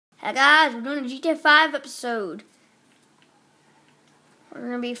Hey guys, we're doing a GTA 5 episode. We're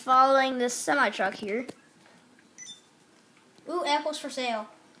going to be following this semi-truck here. Ooh, apples for sale.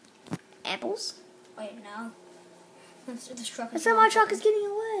 Apples? Wait, no. This truck The is semi-truck is getting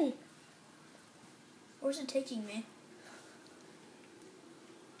away. Where's it taking me?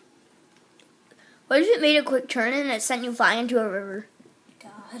 What if it made a quick turn and it sent you flying into a river?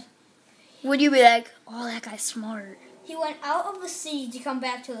 God. Would you be like, oh, that guy's smart? He went out of the city to come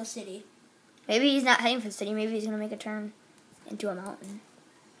back to the city. Maybe he's not heading for the city. Maybe he's going to make a turn into a mountain.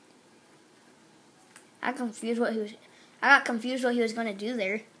 I got confused what he was going to do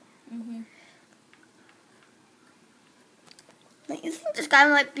there. Mm-hmm. You think this guy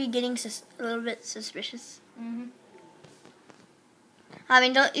might be getting a little bit suspicious? Mm-hmm. I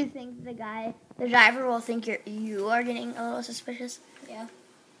mean, don't you think the driver will think you are getting a little suspicious? Yeah.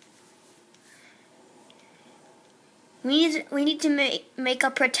 We need to make a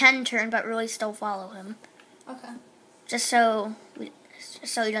pretend turn, but really still follow him. Okay. Just so he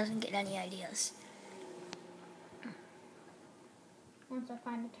doesn't get any ideas. Once I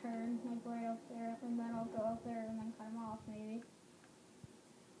find a turn, like right up there, and then I'll go up there and then cut him off, maybe.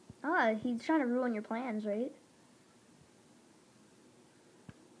 Ah, he's trying to ruin your plans, right?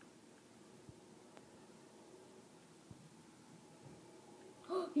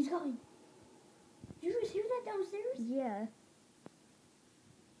 He's coming. Did you guys hear that downstairs? Yeah.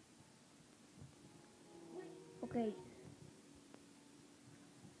 Okay.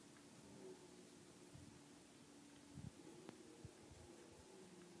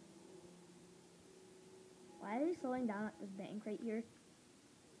 Why are they slowing down at this bank right here?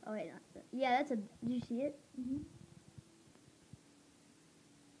 Oh wait, yeah, that's a. Did you see it? Mm-hmm.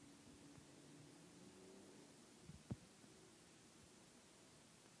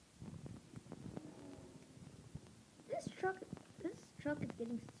 This truck is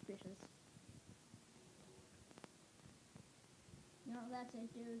getting suspicious. No, that's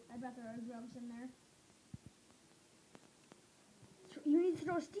it, dude. I bet there are drugs in there. You need to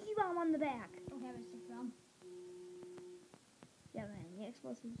throw a sticky bomb on the back. Don't have a stick bomb. Yeah, man, any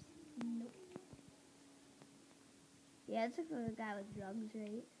explosives? Nope. Yeah, it's like a guy with drugs,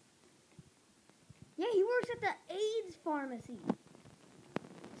 right? Yeah, he works at the AIDS pharmacy.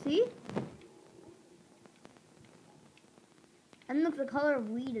 See? And look, the color of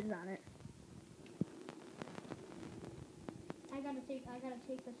weed is on it. I gotta take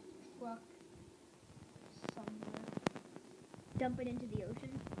this truck somewhere. Dump it into the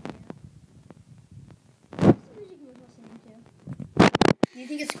ocean. What's the music you were listening to? Do you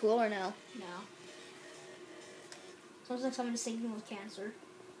think it's cool or no? No. Sounds like someone singing with cancer.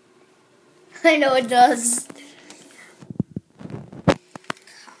 I know it does.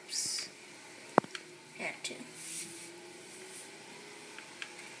 Cops. Had to.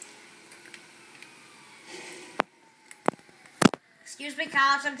 Excuse me,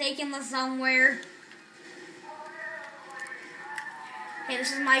 cops. I'm taking this somewhere. Hey,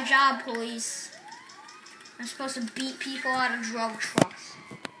 this is my job, police. I'm supposed to beat people out of drug trucks.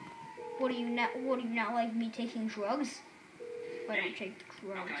 What do you not like me taking drugs? I don't take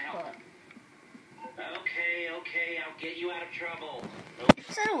drugs, but... Okay, I'll get you out of trouble.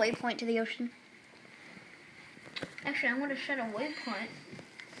 Is that a waypoint to the ocean? Actually, I'm going to set a waypoint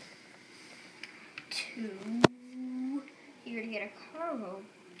to here to get a cargo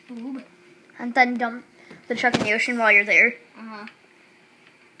boob. And then dump the truck in the ocean while you're there. Uh-huh.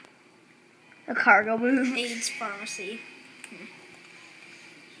 A cargo move. AIDS pharmacy.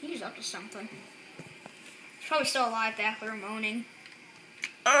 He's up to something. He's probably still alive back there moaning.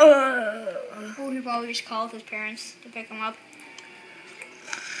 Or he probably just called his parents to pick him up.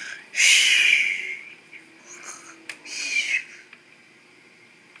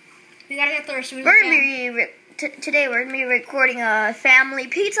 We gotta get there as soon as we can. Today we're gonna be recording a family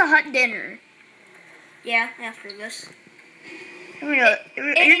Pizza Hut dinner. Yeah, after this. You're gonna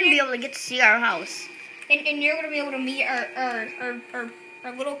be able to get to see our house. And you're gonna be able to meet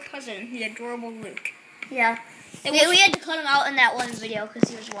our little cousin, the adorable Luke. Yeah. We had to cut him out in that one video because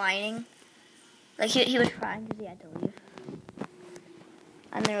he was whining. Like, he was crying because he had to leave.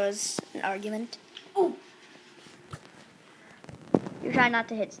 And there was an argument. Oh! You're trying not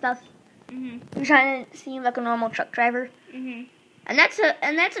to hit stuff. Mhm. You're trying to seem like a normal truck driver. Mhm. And that's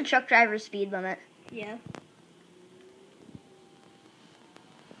a truck driver's speed limit. Yeah.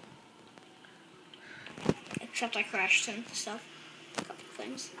 Except I crashed into stuff. A couple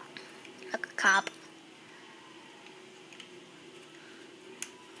things. Like a cop.